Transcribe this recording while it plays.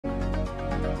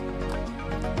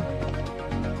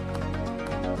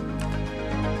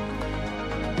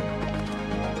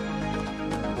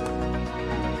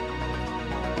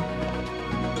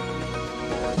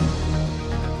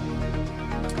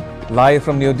Live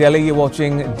from New Delhi, you're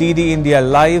watching DD India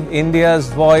Live, India's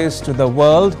voice to the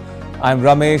world. I'm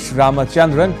Ramesh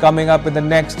Ramachandran. Coming up in the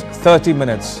next 30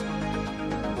 minutes.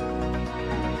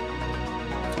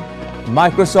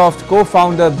 Microsoft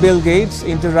co-founder Bill Gates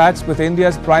interacts with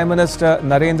India's Prime Minister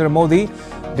Narendra Modi,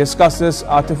 discusses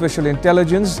artificial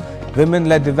intelligence,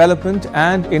 women-led development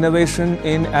and innovation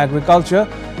in agriculture.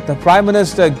 The Prime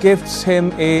Minister gifts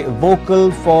him a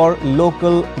vocal for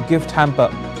local gift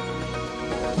hamper.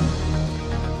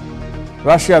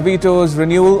 Russia vetoes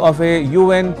renewal of a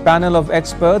UN panel of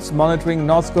experts monitoring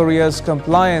North Korea's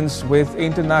compliance with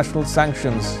international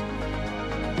sanctions.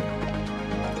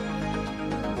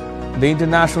 The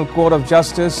International Court of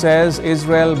Justice says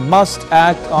Israel must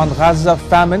act on Gaza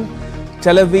famine.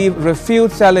 Tel Aviv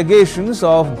refutes allegations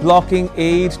of blocking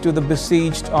aid to the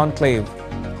besieged enclave.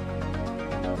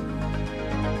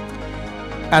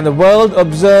 And the world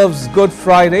observes Good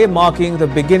Friday, marking the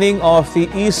beginning of the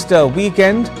Easter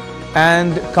weekend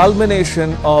and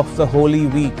culmination of the Holy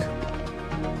Week.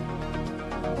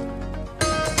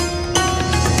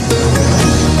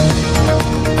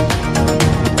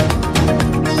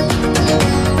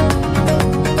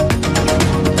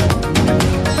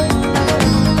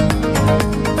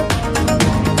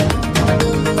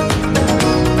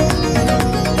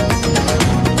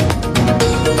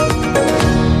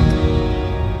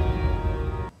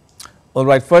 All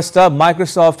right, first up,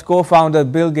 Microsoft co-founder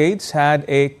Bill Gates had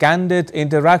a candid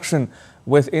interaction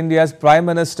with India's Prime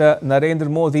Minister Narendra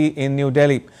Modi in New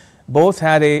Delhi. Both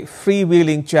had a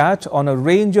freewheeling chat on a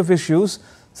range of issues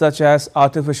such as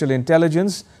artificial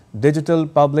intelligence, digital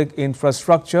public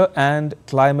infrastructure and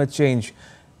climate change.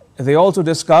 They also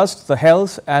discussed the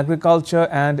health, agriculture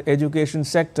and education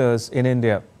sectors in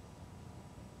India.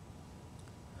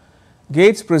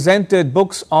 Gates presented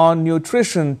books on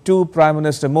nutrition to Prime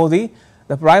Minister Modi.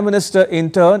 The Prime Minister in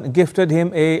turn gifted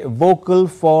him a vocal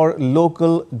for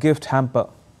local gift hamper.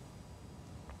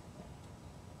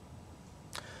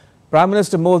 Prime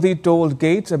Minister Modi told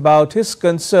Gates about his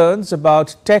concerns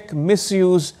about tech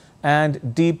misuse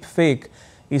and deep fake.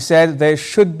 He said there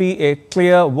should be a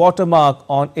clear watermark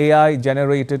on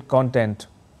AI-generated content.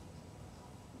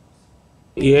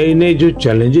 AI ने जो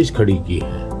challenges खड़ी की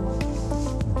है,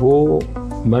 वो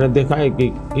मैंने देखा है कि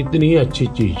इतनी अच्छी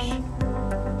चीज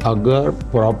अगर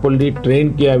प्रॉपर्ली ट्रेन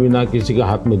किया बिना किसी के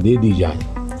हाथ में दे दी जाए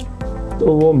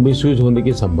तो वो मिसयूज होने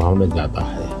की संभावना ज़्यादा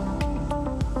है।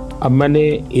 अब मैंने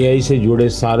एआई से जुड़े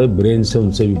सारे ब्रेन से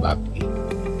उनसे भी बात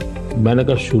की। मैंने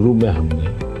कहा शुरू में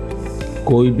हमने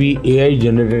कोई भी एआई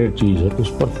जनरेटेड चीज़ है तो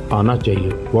उस पर आना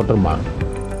चाहिए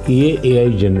वाटरमार्क कि ये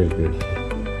एआई जनरेटेड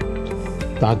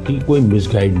है, ताकि कोई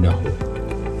मिसगाइड ना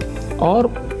हो।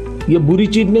 और ये बुरी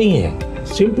चीज़ नहीं है,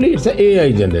 सिंपली इट्स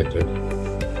एआई जनरेटेड,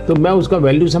 तो मैं उसका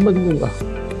वैल्यू समझ लूंगा।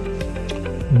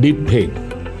 डीप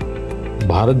फेक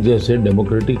भारत जैसे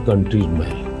डेमोक्रेटिक कंट्रीज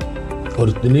में और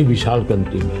इतनी विशाल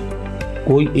कंट्री में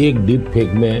कोई एक डीप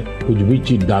फेक में कुछ भी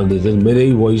चीज डाल दे, जैसे मेरे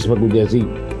ही वॉइस में कुछ ऐसी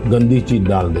गंदी चीज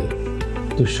डाल दे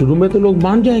तो शुरू में तो लोग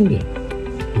मान जाएंगे,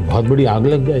 तो बहुत बड़ी आग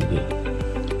लग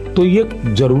जाएगी। तो ये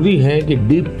जरूरी है कि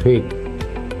डीप फेक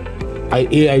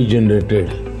एआई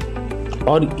जनरेटेड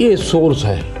और ये सोर्स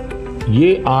है।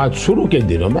 ये आज शुरू के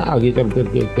दिनों में, आगे चल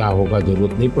करके क्या होगा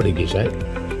जरूरत नहीं पड़ेगी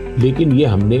शायद, लेकिन ये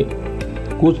हमने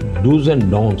कुछ डूज एंड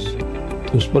डोंट्स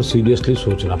उस पर सीरियसली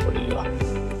सोचना पड़ेगा।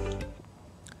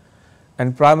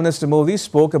 And Prime Minister Modi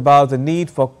spoke about the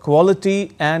need for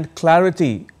quality and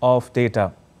clarity of data.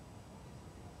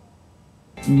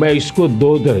 मैं इसको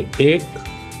दो तरह, एक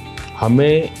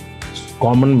हमें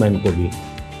कॉमन मैन को भी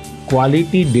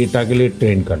क्वालिटी डेटा के लिए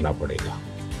ट्रेन करना पड़ेगा।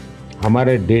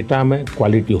 हमारे डेटा में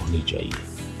क्वालिटी होनी चाहिए,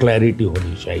 क्लैरिटी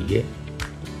होनी चाहिए।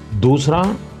 दूसरा,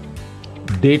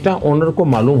 डेटा ओनर को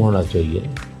मालूम होना चाहिए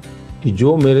कि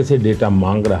जो मेरे से डेटा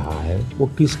मांग रहा है वो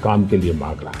किस काम के लिए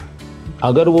मांग रहा है।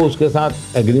 अगर वो उसके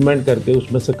साथ एग्रीमेंट करके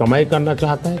उसमें से कमाई करना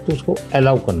चाहता है तो उसको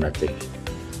अलाउ करना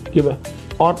चाहिए कि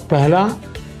और पहला,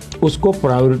 उसको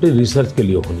प्रायोरिटी रिसर्च के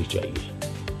लिए होनी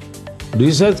चाहिए।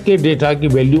 रिसर्च के डेटा की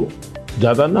वैल्यू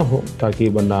ज़्यादा ना हो, ताकि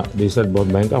वरना रिसर्च बहुत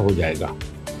महंगा हो जाएगा।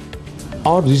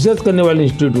 और रिसर्च करने वाले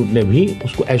इंस्टीट्यूट ने भी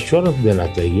उसको एश्योरेंस देना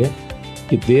चाहिए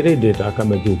कि तेरे डेटा का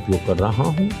मैं जो उपयोग कर रहा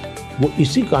हूँ वो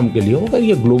इसी काम के लिए होगा,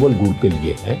 ये ग्लोबल गुड के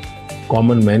लिए है,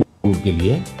 कॉमन मैन गुड के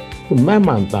लिए। तो मैं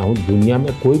मानता हूँ दुनिया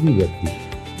में कोई भी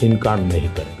व्यक्ति इनकार नहीं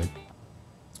करेगा।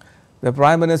 The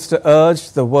Prime Minister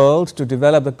urged the world to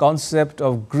develop the concept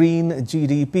of green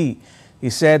GDP. He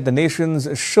said the nations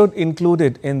should include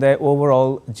it in their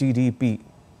overall GDP.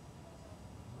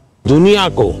 दुनिया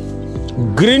को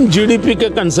ग्रीन जीडीपी के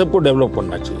कंसेप्ट को डेवलप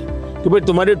करना चाहिए कि भाई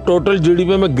तुम्हारी टोटल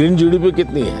जीडीपी में ग्रीन जीडीपी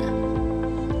कितनी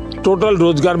है, टोटल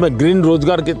रोजगार में ग्रीन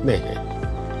रोजगार कितने हैं।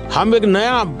 हम एक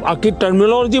नया आखिर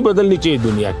टर्मिनोलॉजी बदलनी चाहिए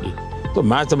दुनिया की। तो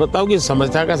मैं समझता हूँ कि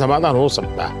समस्या का समाधान हो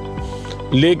सकता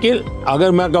है, लेकिन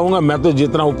अगर मैं कहूँगा मैं तो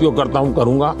जितना उपयोग करता हूँ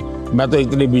करूँगा, मैं तो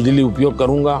इतनी बिजली उपयोग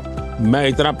करूँगा, मैं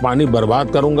इतना पानी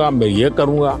बर्बाद करूँगा, मैं ये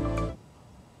करूँगा।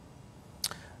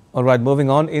 All right, moving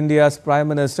on, India's Prime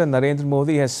Minister Narendra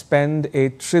Modi has penned a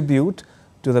tribute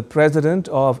to the President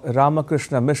of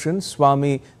Ramakrishna Mission,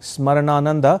 Swami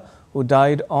Smaranananda, who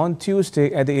died on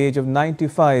Tuesday at the age of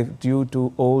 95 due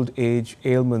to old age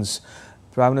ailments.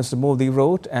 Prime Minister Modi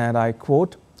wrote, and I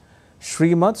quote,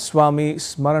 Srimad Swami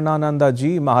Smaranananda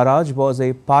Ji Maharaj was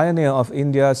a pioneer of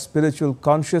India's spiritual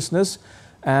consciousness,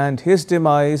 and his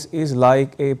demise is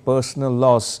like a personal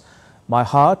loss. My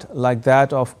heart, like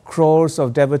that of crores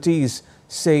of devotees,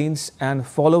 saints and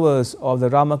followers of the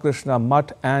Ramakrishna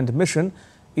Mutt and Mission,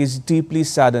 is deeply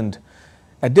saddened.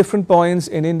 At different points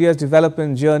in India's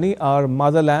development journey, our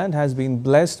motherland has been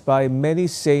blessed by many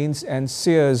saints and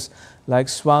seers like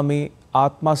Swami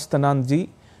Atmastanandji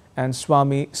and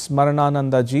Swami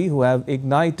Smarananandaji, who have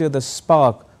ignited the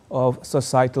spark of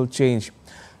societal change.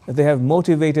 They have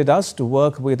motivated us to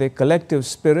work with a collective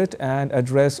spirit and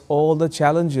address all the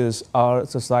challenges our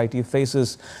society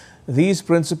faces. These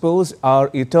principles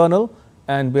are eternal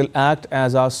and will act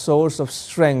as our source of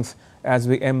strength as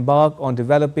we embark on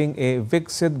developing a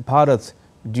Viksit Bharat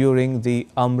during the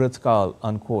Amrit Kal,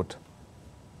 unquote.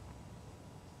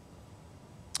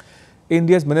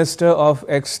 India's Minister of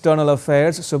External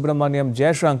Affairs, Subramaniam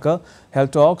Jaishankar,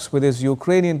 held talks with his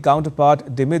Ukrainian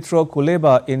counterpart, Dmytro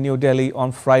Kuleba, in New Delhi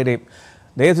on Friday.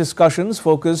 Their discussions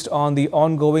focused on the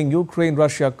ongoing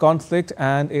Ukraine-Russia conflict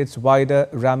and its wider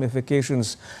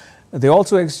ramifications. They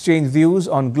also exchanged views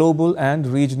on global and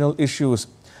regional issues.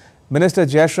 Minister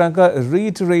Jaishankar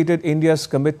reiterated India's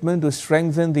commitment to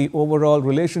strengthen the overall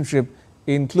relationship,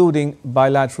 including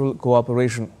bilateral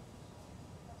cooperation.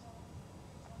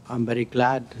 I'm very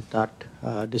glad that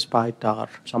despite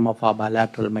some of our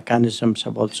bilateral mechanisms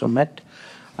have also met,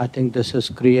 I think this has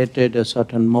created a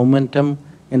certain momentum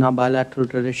in our bilateral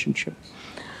relationship.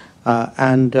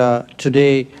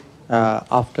 Today,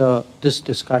 after this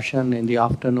discussion in the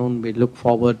afternoon, we look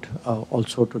forward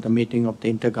also to the meeting of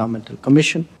the Intergovernmental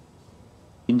Commission.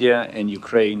 India and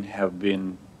Ukraine have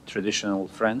been traditional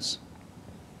friends,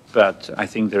 but I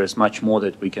think there is much more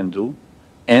that we can do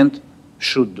and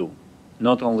should do,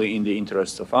 not only in the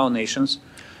interest of our nations,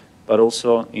 but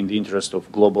also in the interest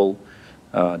of global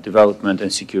development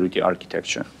and security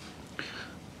architecture.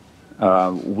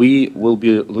 We will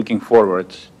be looking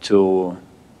forward to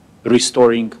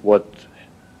restoring what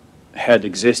had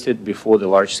existed before the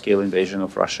large-scale invasion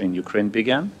of Russia in Ukraine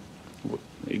began,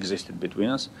 existed between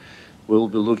us. We will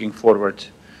be looking forward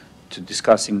to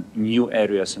discussing new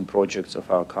areas and projects of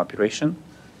our cooperation,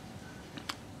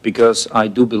 because I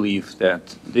do believe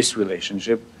that this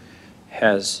relationship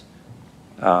has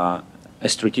a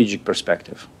strategic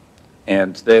perspective,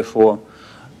 and therefore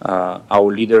our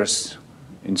leaders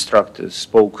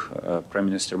spoke, Prime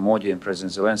Minister Modi and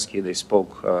President Zelensky, they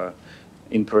spoke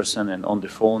in person and on the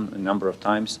phone a number of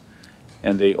times,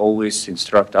 and they always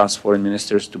instruct us foreign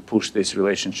ministers to push this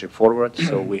relationship forward.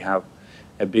 So we have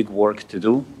a big work to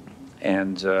do,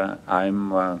 and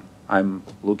I'm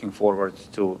looking forward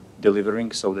to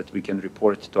delivering so that we can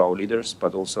report to our leaders,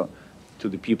 but also to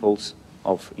the peoples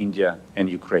of India and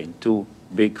Ukraine, two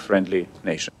big friendly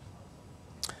nations.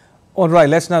 All right,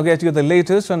 let's now get you the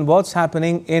latest on what's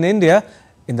happening in India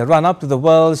in the run-up to the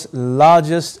world's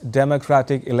largest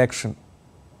democratic election.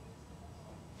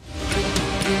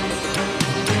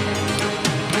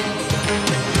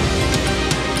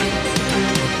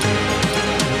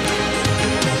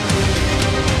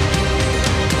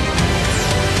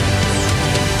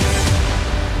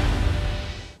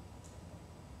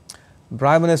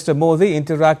 Prime Minister Modi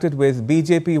interacted with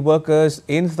BJP workers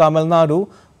in Tamil Nadu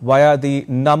via the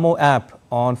Namo app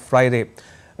on Friday.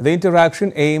 The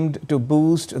interaction aimed to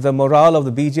boost the morale of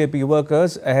the BJP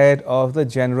workers ahead of the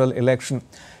general election.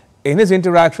 In his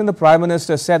interaction, the Prime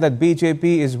Minister said that BJP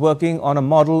is working on a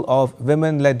model of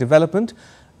women-led development.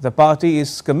 The party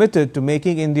is committed to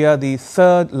making India the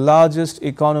third largest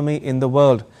economy in the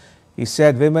world. He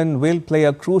said women will play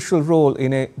a crucial role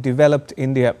in a developed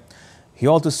India. He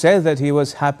also said that he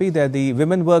was happy that the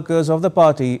women workers of the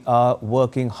party are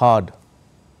working hard.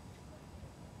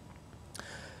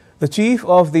 The chief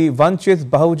of the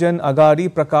Vanchit Bahujan Agadi,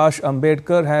 Prakash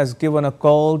Ambedkar, has given a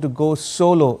call to go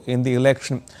solo in the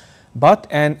election. But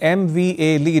an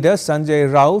MVA leader,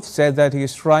 Sanjay Raut, said that he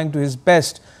is trying to his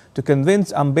best to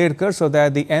convince Ambedkar so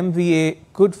that the MVA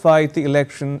could fight the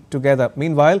election together.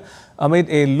 Meanwhile, amid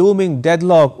a looming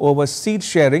deadlock over seat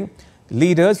sharing,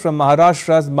 Leaders from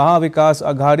Maharashtra's Mahavikas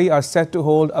Aghadi are set to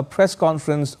hold a press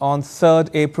conference on 3rd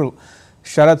April.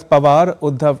 Sharad Pawar,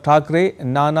 Uddhav Thackeray,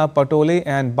 Nana Patole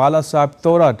and Balasaheb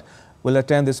Thorad will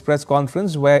attend this press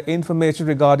conference where information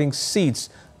regarding seats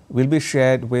will be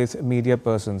shared with media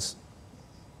persons.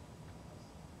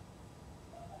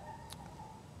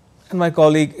 And my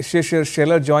colleague Shishir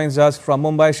Shelar joins us from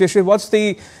Mumbai. Shishir, what's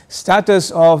the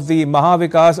status of the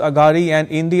Mahavikas Aghadi and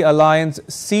Indie Alliance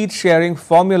seat sharing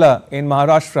formula in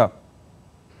Maharashtra?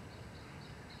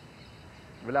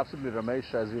 Well, absolutely,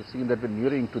 Ramesh. As we've seen that we're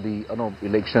nearing to the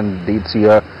election dates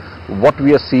here, what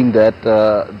we are seeing that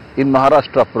in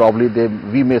Maharashtra probably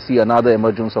we may see another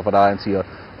emergence of alliance here.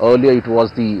 Earlier it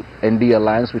was the ND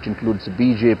alliance, which includes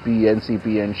BJP,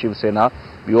 NCP and Shiv Sena.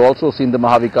 We also seen the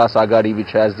Mahavikas Aghadi,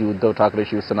 which has the Uddhav Thackeray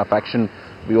Shiv Sena faction.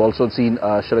 We also seen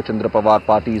Sharad Chandra Pawar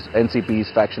party's NCP's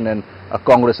faction and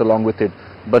Congress along with it.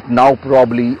 But now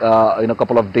probably in a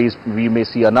couple of days we may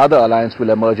see another alliance will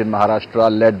emerge in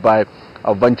Maharashtra led by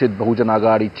Vanchit Bahujan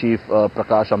Aghadi chief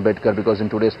Prakash Ambedkar, because in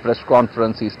today's press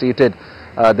conference he stated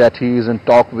that he is in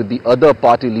talk with the other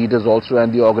party leaders also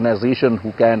and the organization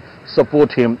who can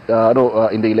support him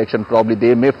in the election. Probably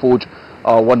they may forge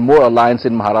one more alliance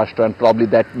in Maharashtra, and probably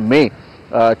that may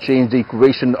change the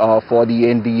equation for the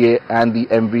NDA and the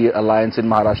MVA alliance in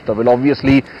Maharashtra. Well,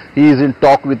 obviously he is in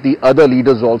talk with the other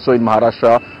leaders also in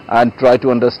Maharashtra and try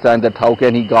to understand that how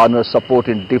can he garner support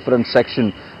in different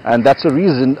sections. And that's the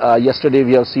reason yesterday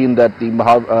we have seen that the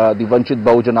Vanchit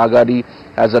Bahujan Aghadi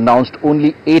has announced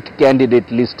only 8 candidate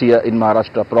list here in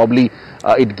Maharashtra. Probably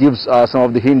it gives some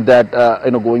of the hint that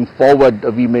going forward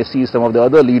we may see some of the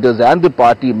other leaders and the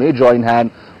party may join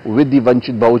hand with the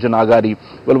Vanchit Bahujan Aghadi.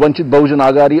 Well, Vanchit Bahujan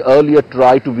Aghadi earlier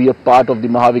tried to be a part of the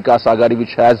Mahavikas Aghadi,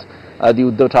 which has the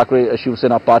Uddhav Thackeray Shiv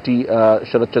Sena party,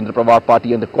 Sharad Chandra Pawar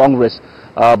party and the Congress.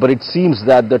 But it seems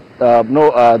that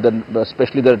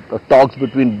especially the talks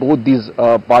between both these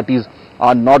parties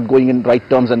are not going in right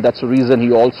terms, and that's the reason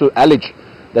he also alleged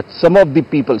that some of the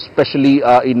people, especially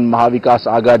in Mahavikas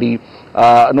Aghadi,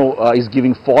 is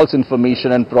giving false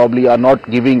information and probably are not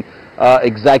giving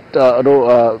exact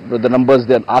the numbers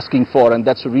they're asking for, and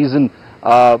that's the reason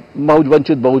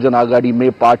Vanchit Bahujan Aghadi may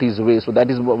part his way. So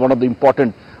that is one of the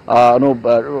important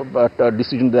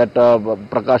decision that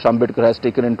Prakash Ambedkar has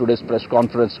taken in today's press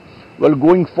conference. Well,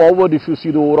 going forward, if you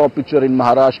see the overall picture in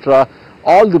Maharashtra,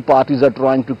 all the parties are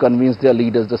trying to convince their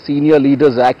leaders. The senior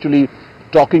leaders are actually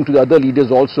talking to the other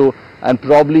leaders also, and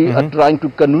probably are trying to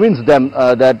convince them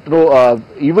that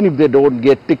even if they don't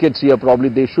get tickets here, probably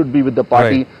they should be with the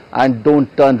party and don't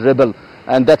turn rebel.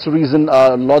 And that's the reason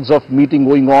lots of meeting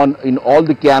going on in all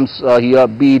the camps here,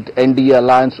 be it NDA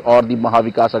Alliance or the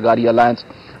Mahavikas Aghadi Alliance.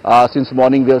 Since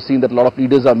morning we have seen that a lot of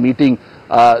leaders are meeting.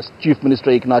 Chief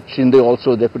Minister Eknath Shinde,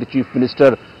 also Deputy Chief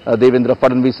Minister Devendra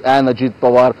Fadnavis and Ajit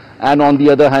Pawar. And on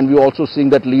the other hand, we are also seeing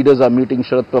that leaders are meeting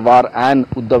Sharad Pawar and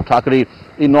Uddhav Thackeray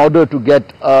in order to get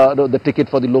the ticket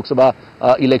for the Lok Sabha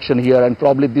election here. And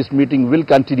probably this meeting will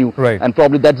continue. And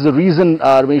probably that's the reason,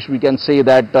 Ramesh, we can say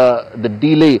that the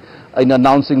delay in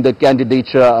announcing the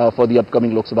candidature for the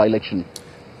upcoming Lok Sabha election.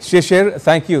 Shishir,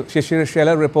 thank you. Shishir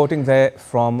Shelar reporting there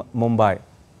from Mumbai.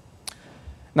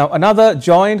 Now, another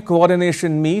joint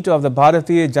coordination meet of the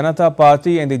Bharatiya Janata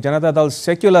Party and the Janata Dal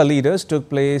secular leaders took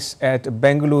place at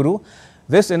Bengaluru.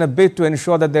 This in a bid to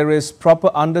ensure that there is proper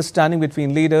understanding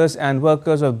between leaders and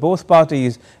workers of both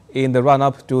parties in the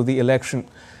run-up to the election.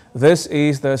 This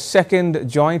is the second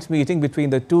joint meeting between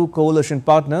the two coalition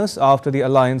partners after the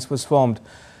alliance was formed.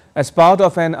 As part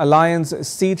of an alliance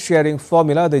seat-sharing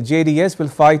formula, the JDS will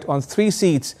fight on 3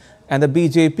 seats and the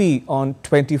BJP on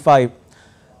 25.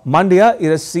 Mandya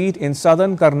is a seat in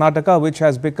southern Karnataka which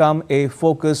has become a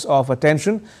focus of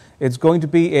attention. It's going to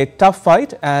be a tough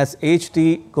fight as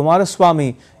H.D.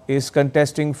 Kumaraswamy is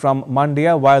contesting from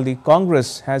Mandya while the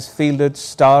Congress has fielded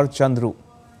Star Chandru.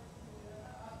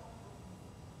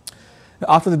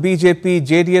 After the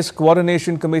BJP-JDS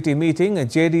Coordination Committee meeting,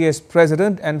 JDS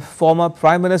President and former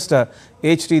Prime Minister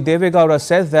H.D. Devegowda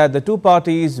said that the two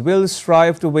parties will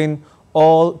strive to win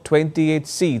all 28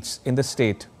 seats in the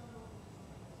state.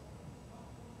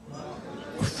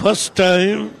 First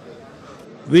time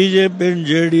BJP and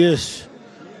JDS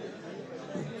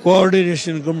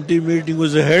Coordination Committee meeting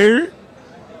was held.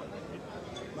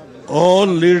 All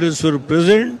leaders were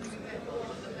present.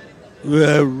 We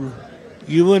have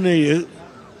given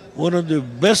one of the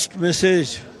best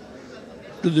message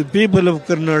to the people of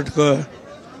Karnataka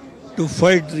to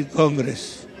fight the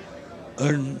Congress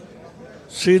and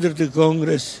see that the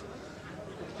Congress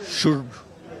should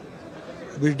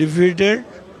be defeated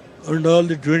and all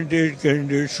the 28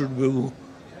 candidates should be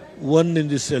won in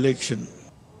this election.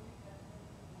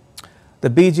 The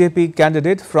BJP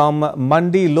candidate from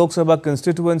Mandi Lok Sabha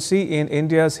constituency in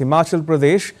India's Himachal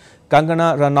Pradesh,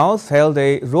 Kangana Ranaut, held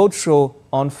a roadshow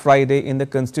on Friday in the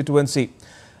constituency.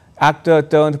 Actor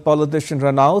turned politician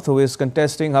Ranaut, who is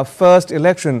contesting her first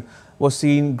election, was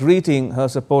seen greeting her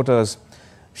supporters.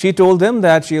 She told them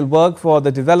that she'll work for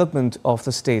the development of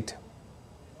the state.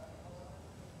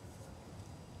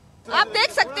 आप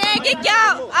देख सकते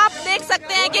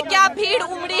हैं कि क्या भीड़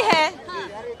उमड़ी है,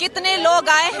 कितने लोग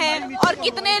आए हैं और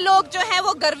कितने लोग जो हैं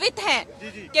वो गर्वित हैं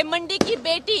कि मंडी की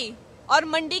बेटी और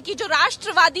मंडी की जो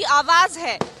राष्ट्रवादी आवाज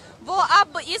है वो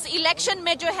अब इस इलेक्शन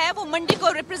में जो है वो मंडी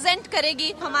को रिप्रेजेंट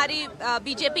करेगी। हमारी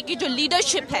बीजेपी की जो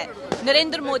लीडरशिप है,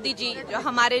 नरेंद्र मोदी जी जो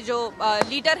हमारे जो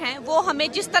लीडर हैं, वो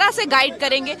हमें जिस तरह से गाइड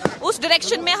करेंगे उस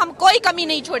डायरेक्शन में हम कोई कमी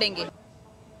नहीं छोड़ेंगे।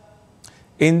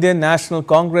 Indian National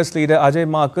Congress leader Ajay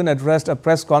Maken addressed a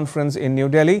press conference in New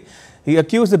Delhi. He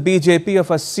accused the BJP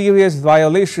of a serious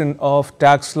violation of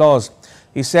tax laws.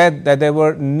 He said that there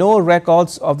were no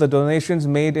records of the donations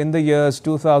made in the years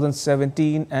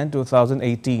 2017 and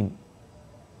 2018.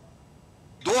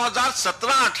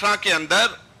 2017-18 के अंदर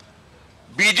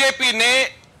BJP ने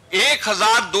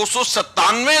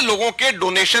 1297 लोगों के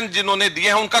donation जिन्होंने दिए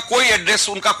हैं उनका कोई एड्रेस,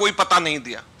 उनका कोई पता नहीं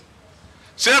दिया,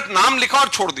 सिर्फ नाम लिखा और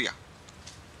छोड़ दिया,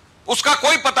 उसका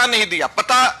कोई पता नहीं दिया।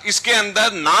 पता इसके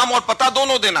अंदर नाम और पता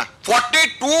दोनों देना।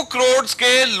 42 करोड़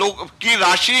के लोग की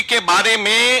राशि के बारे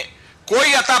में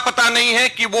कोई अता पता नहीं है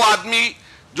कि वो आदमी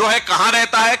जो है कहां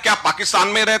रहता है, क्या पाकिस्तान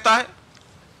में रहता है,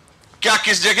 क्या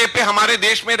किस जगह पे हमारे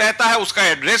देश में रहता है, उसका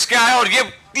एड्रेस क्या है, और ये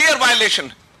क्लियर वायलेशन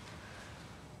है।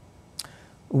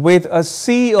 With a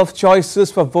sea of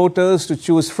choices for voters to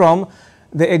choose from,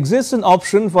 there exists an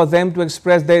option for them to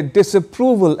express their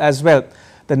disapproval as well.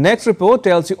 The next report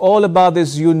tells you all about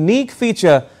this unique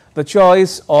feature, the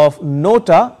choice of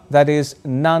nota, that is,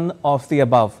 none of the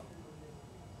above.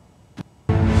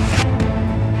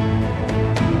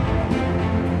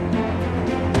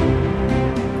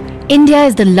 India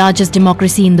is the largest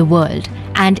democracy in the world,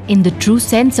 and in the true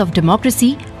sense of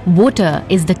democracy, voter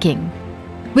is the king.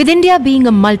 With India being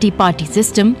a multi-party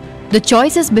system, the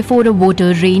choices before a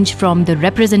voter range from the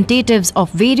representatives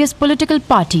of various political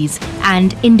parties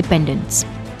and independents.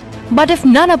 But if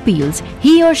none appeals,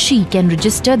 he or she can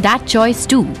register that choice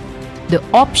too, the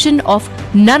option of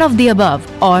none of the above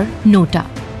or nota.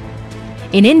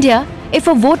 In India, if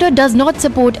a voter does not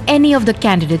support any of the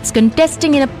candidates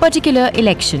contesting in a particular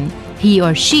election, he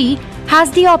or she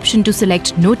has the option to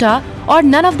select nota or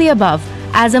none of the above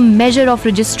as a measure of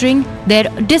registering their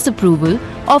disapproval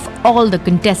of all the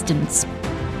contestants.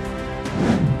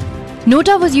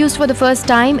 Nota was used for the first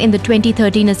time in the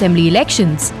 2013 Assembly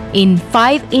elections in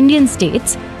 5 Indian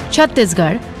states: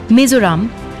 Chhattisgarh, Mizoram,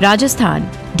 Rajasthan,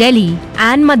 Delhi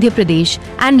and Madhya Pradesh,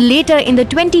 and later in the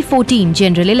 2014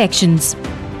 general elections.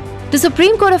 The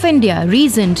Supreme Court of India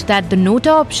reasoned that the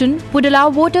nota option would allow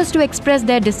voters to express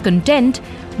their discontent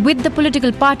with the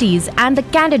political parties and the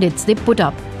candidates they put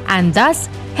up, and thus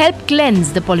help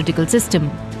cleanse the political system.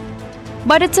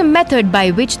 But it's a method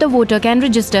by which the voter can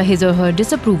register his or her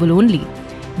disapproval only.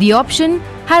 The option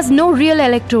has no real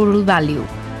electoral value.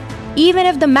 Even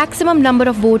if the maximum number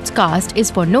of votes cast is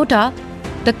for nota,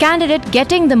 the candidate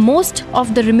getting the most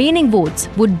of the remaining votes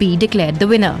would be declared the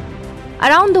winner.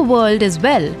 Around the world as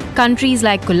well, countries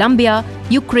like Colombia,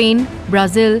 Ukraine,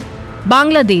 Brazil,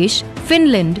 Bangladesh,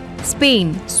 Finland,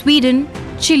 Spain, Sweden,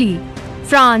 Chile,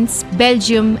 France,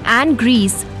 Belgium and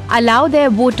Greece allow their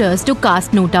voters to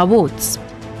cast nota votes.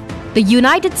 The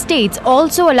United States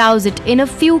also allows it in a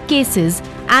few cases,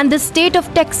 and the state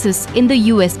of Texas in the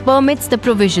US permits the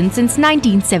provision since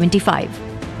 1975.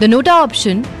 The nota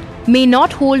option may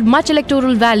not hold much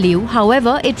electoral value,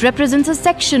 however, it represents a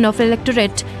section of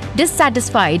electorate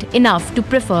dissatisfied enough to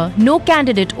prefer no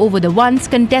candidate over the ones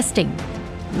contesting.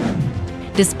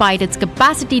 Despite its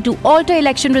capacity to alter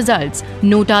election results,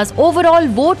 nota's overall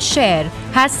vote share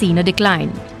has seen a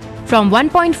decline. From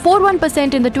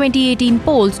 1.41% in the 2018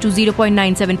 polls to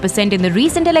 0.97% in the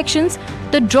recent elections,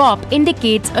 the drop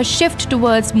indicates a shift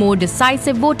towards more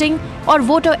decisive voting or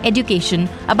voter education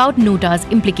about nota's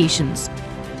implications.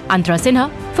 Antara Sinha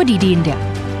for DD India.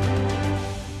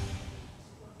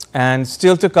 And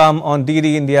still to come on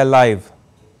DD India Live.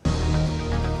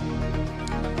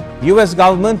 US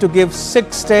government to give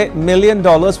 $60 million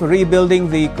for rebuilding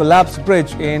the collapsed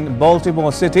bridge in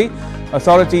Baltimore City.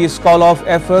 Authorities call off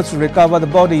efforts to recover the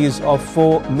bodies of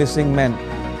 4 missing men.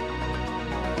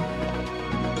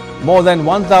 More than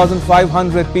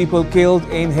 1,500 people killed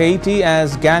in Haiti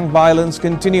as gang violence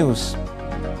continues.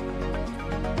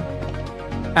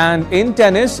 And in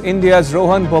tennis, India's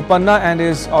Rohan Bopanna and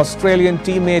his Australian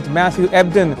teammate Matthew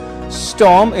Ebden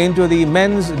storm into the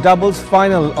men's doubles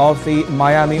final of the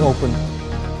Miami Open.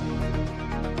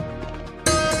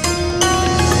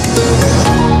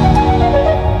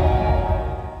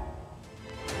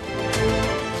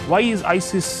 Why is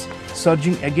ISIS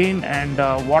surging again, and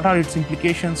what are its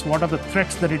implications? What are the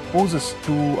threats that it poses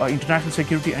to international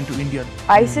security and to India?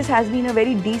 ISIS has been a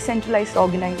very decentralized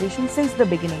organization since the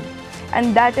beginning,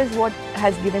 and that is what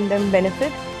has given them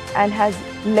benefit and has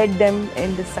led them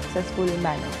in this successful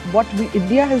manner. What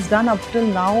India has done up till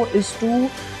now is to,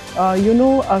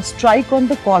 strike on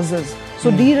the causes. So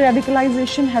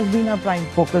de-radicalization has been our prime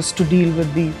focus to deal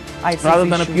with the ISIS rather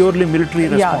than a purely military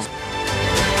response. Yeah.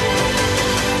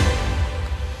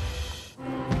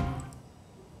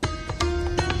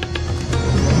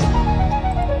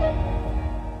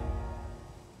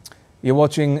 You're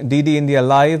watching DD India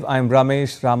Live. I'm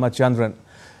Ramesh Ramachandran.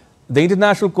 The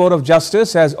International Court of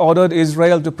Justice has ordered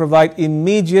Israel to provide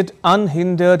immediate,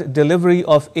 unhindered delivery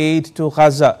of aid to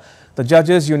Gaza. The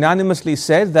judges unanimously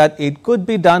said that it could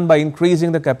be done by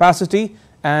increasing the capacity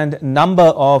and number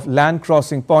of land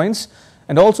crossing points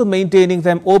and also maintaining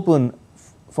them open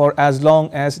for as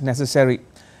long as necessary.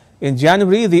 In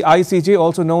January, the ICJ,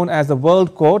 also known as the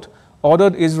World Court,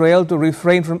 ordered Israel to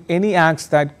refrain from any acts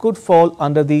that could fall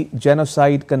under the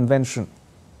Genocide Convention.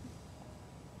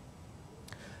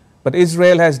 But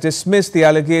Israel has dismissed the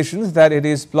allegations that it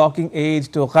is blocking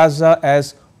aid to Gaza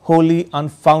as wholly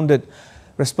unfounded.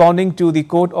 Responding to the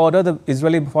court order, the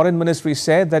Israeli Foreign Ministry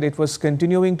said that it was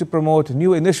continuing to promote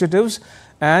new initiatives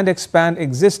and expand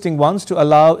existing ones to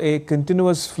allow a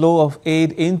continuous flow of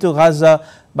aid into Gaza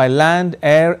by land,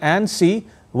 air and sea,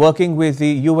 working with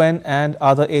the UN and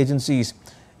other agencies.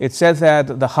 It said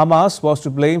that the Hamas was to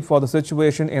blame for the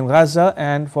situation in Gaza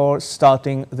and for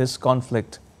starting this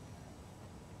conflict.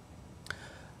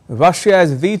 Russia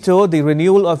has vetoed the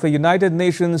renewal of a United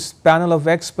Nations panel of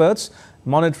experts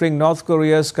monitoring North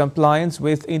Korea's compliance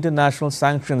with international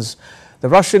sanctions. The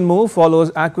Russian move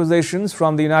follows accusations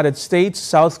from the United States,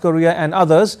 South Korea and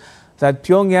others that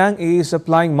Pyongyang is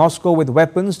supplying Moscow with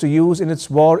weapons to use in its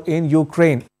war in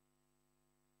Ukraine.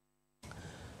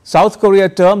 South Korea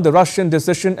termed the Russian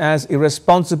decision as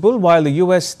irresponsible, while the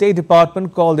US State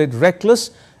Department called it reckless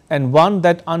and one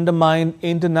that undermined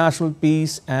international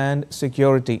peace and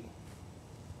security.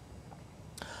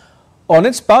 On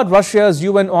its part, Russia's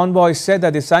UN envoy said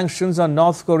that the sanctions on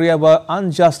North Korea were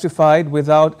unjustified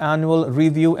without annual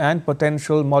review and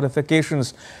potential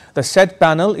modifications. The said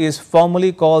panel is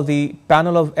formally called the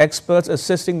Panel of Experts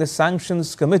Assisting the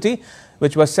Sanctions Committee,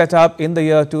 which was set up in the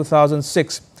year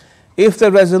 2006. If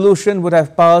the resolution would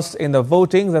have passed in the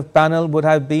voting, the panel would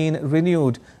have been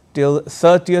renewed till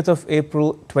 30th of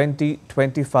April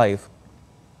 2025.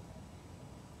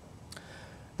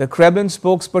 The Kremlin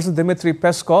spokesperson Dmitry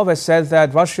Peskov has said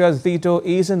that Russia's veto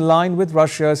is in line with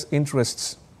Russia's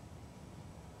interests.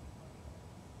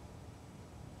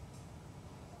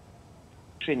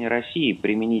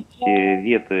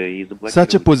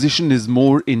 Such a position is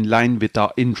more in line with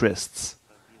our interests.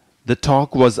 The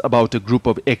talk was about a group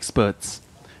of experts.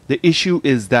 The issue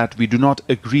is that we do not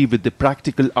agree with the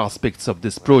practical aspects of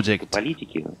this project.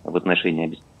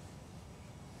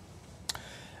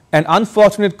 An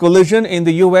unfortunate collision in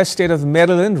the U.S. state of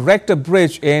Maryland wrecked a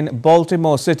bridge in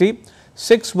Baltimore City.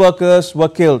 6 workers were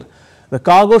killed. The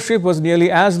cargo ship was nearly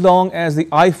as long as the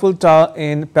Eiffel Tower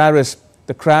in Paris.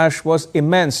 The crash was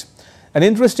immense. An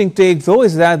interesting take, though,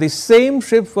 is that the same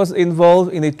ship was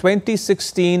involved in the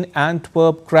 2016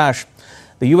 Antwerp crash.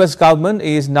 The U.S. government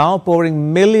is now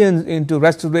pouring millions into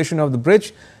restoration of the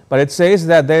bridge, but it says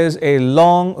that there is a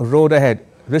long road ahead.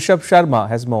 Rishabh Sharma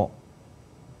has more.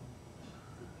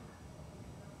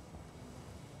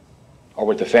 Are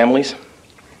with the families,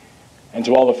 and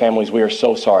to all the families, we are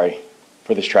so sorry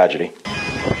for this tragedy.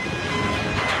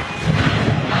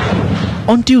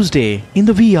 On Tuesday, in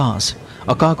the wee hours,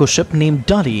 a cargo ship named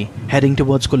Dali, heading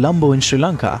towards Colombo in Sri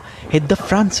Lanka, hit the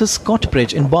Francis Scott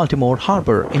Bridge in Baltimore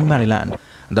Harbor in Maryland.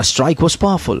 The strike was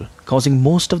powerful, causing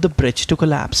most of the bridge to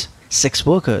collapse. 6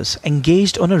 workers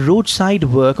engaged on a roadside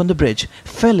work on the bridge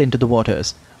fell into the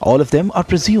waters. All of them are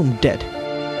presumed dead.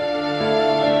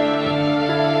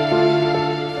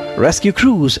 Rescue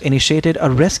crews initiated a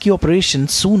rescue operation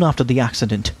soon after the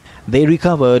accident. They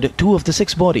recovered 2 of the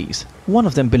 6 bodies. One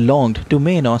of them belonged to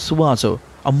Meno Suazo,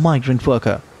 a migrant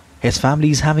worker. His family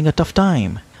is having a tough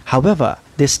time. However,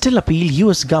 they still appeal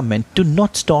US government to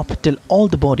not stop till all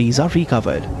the bodies are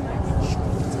recovered.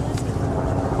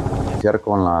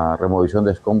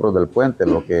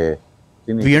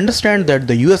 We understand that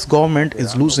the US government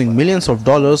is losing millions of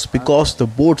dollars because the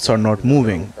boats are not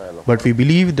moving. But we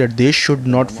believe that they should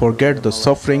not forget the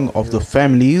suffering of the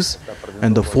families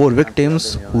and the 4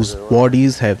 victims whose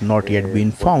bodies have not yet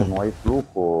been found.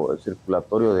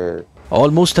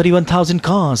 Almost 31,000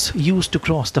 cars used to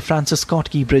cross the Francis Scott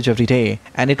Key Bridge every day,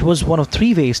 and it was one of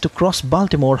 3 ways to cross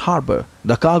Baltimore Harbor.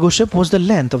 The cargo ship was the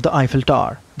length of the Eiffel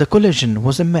Tower. The collision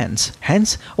was immense.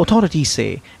 Hence, authorities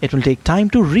say it will take time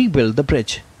to rebuild the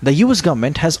bridge. The US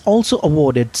government has also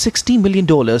awarded $60 million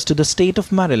to the state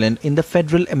of Maryland in the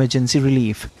federal emergency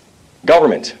relief.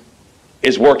 Government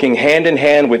is working hand in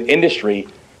hand with industry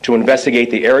to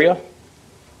investigate the area,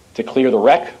 to clear the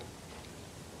wreck,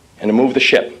 and to move the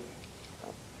ship.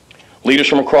 Leaders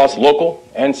from across local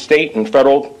and state and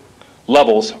federal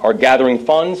levels are gathering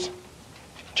funds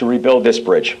to rebuild this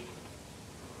bridge.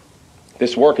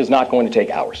 This work is not going to take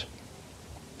hours.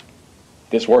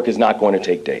 This work is not going to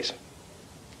take days.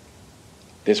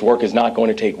 This work is not going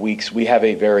to take weeks. We have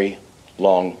a very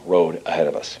long road ahead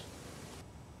of us.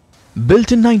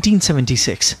 Built in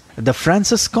 1976, the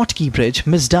Francis Scott Key Bridge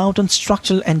missed out on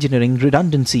structural engineering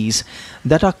redundancies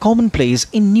that are commonplace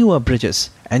in newer bridges.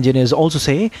 Engineers also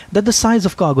say that the size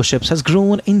of cargo ships has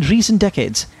grown in recent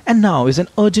decades and now is an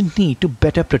urgent need to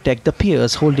better protect the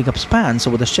piers holding up spans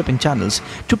over the shipping channels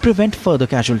to prevent further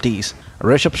casualties.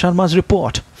 Rishabh Sharma's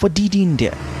report for DD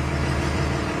India.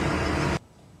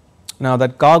 Now,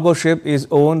 that cargo ship is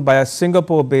owned by a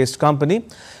Singapore-based company.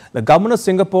 The government of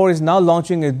Singapore is now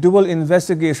launching a dual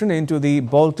investigation into the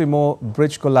Baltimore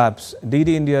bridge collapse. DD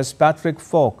India's Patrick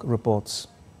Falk reports.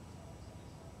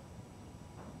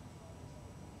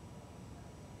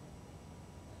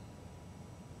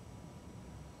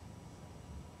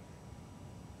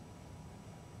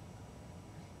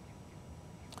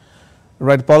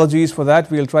 Right, apologies for that.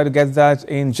 We'll try to get that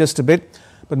in just a bit.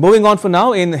 But moving on for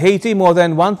now, in Haiti, more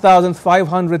than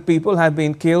 1,500 people have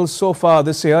been killed so far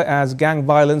this year as gang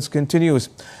violence continues.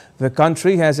 The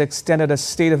country has extended a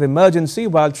state of emergency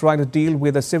while trying to deal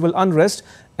with the civil unrest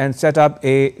and set up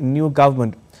a new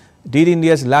government. DD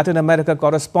India's Latin America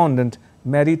correspondent,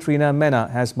 Mary Trina Mena,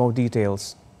 has more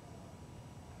details.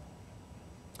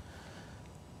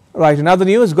 Right, in other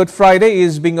news, Good Friday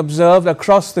is being observed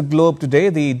across the globe today.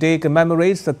 The day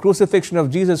commemorates the crucifixion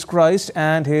of Jesus Christ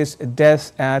and his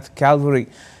death at Calvary.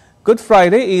 Good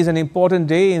Friday is an important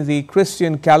day in the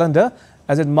Christian calendar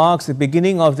as it marks the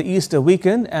beginning of the Easter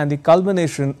weekend and the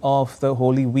culmination of the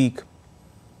Holy Week.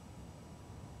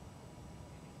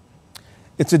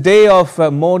 It's a day of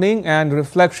mourning and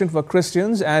reflection for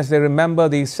Christians as they remember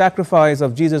the sacrifice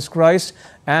of Jesus Christ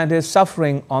and his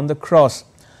suffering on the cross.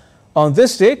 On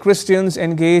this day, Christians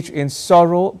engage in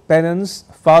sorrow, penance,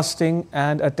 fasting,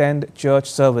 and attend church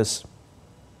service.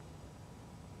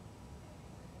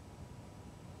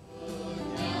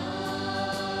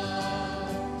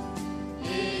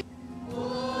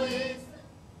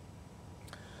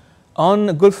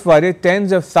 On Good Friday,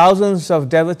 tens of thousands of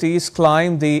devotees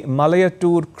climbed the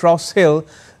Malayattur Cross Hill,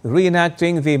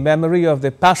 reenacting the memory of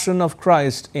the Passion of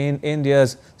Christ in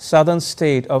India's southern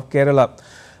state of Kerala.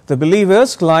 The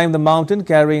believers climbed the mountain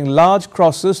carrying large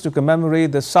crosses to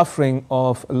commemorate the suffering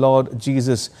of Lord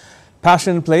Jesus.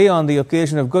 Passion play on the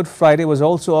occasion of Good Friday was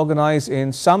also organized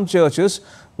in some churches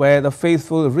where the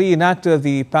faithful reenacted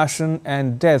the passion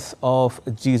and death of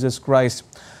Jesus Christ.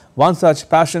 One such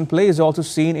passion play is also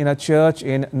seen in a church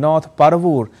in North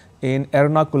Paravur in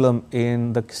Ernakulam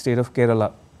in the state of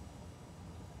Kerala.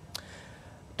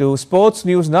 To sports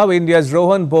news now, India's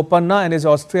Rohan Bopanna and his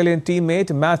Australian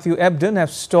teammate Matthew Ebden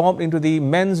have stormed into the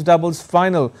men's doubles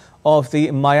final of the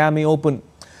Miami Open.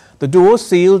 The duo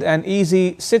sealed an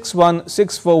easy 6-1,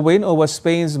 6-4 win over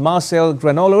Spain's Marcel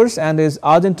Granollers and his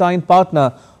Argentine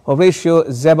partner Horacio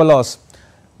Zeballos.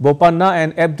 Bopanna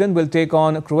and Ebden will take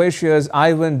on Croatia's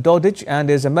Ivan Dodic and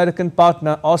his American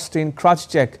partner Austin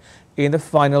Krajicek in the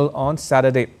final on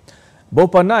Saturday.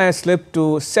 Bopanna has slipped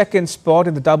to second spot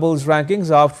in the doubles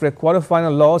rankings after a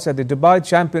quarter-final loss at the Dubai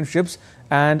Championships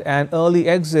and an early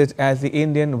exit at the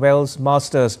Indian Wells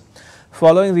Masters.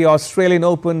 Following the Australian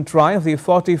Open triumph, the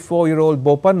 44-year-old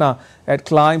Bopanna had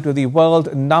climbed to the world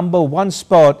 #1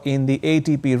 spot in the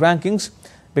ATP rankings,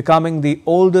 becoming the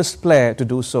oldest player to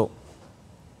do so.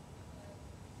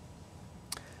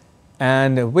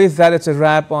 And with that, it's a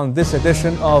wrap on this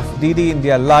edition of DD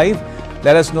India Live.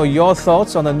 Let us know your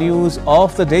thoughts on the news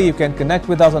of the day. You can connect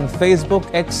with us on Facebook,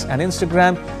 X and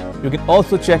Instagram. You can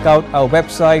also check out our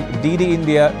website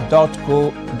ddindia.co.in.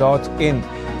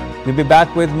 We'll be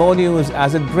back with more news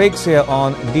as it breaks here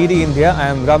on DD India. I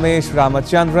am Ramesh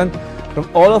Ramachandran. From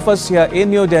all of us here in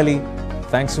New Delhi,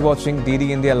 thanks for watching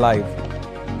DD India Live.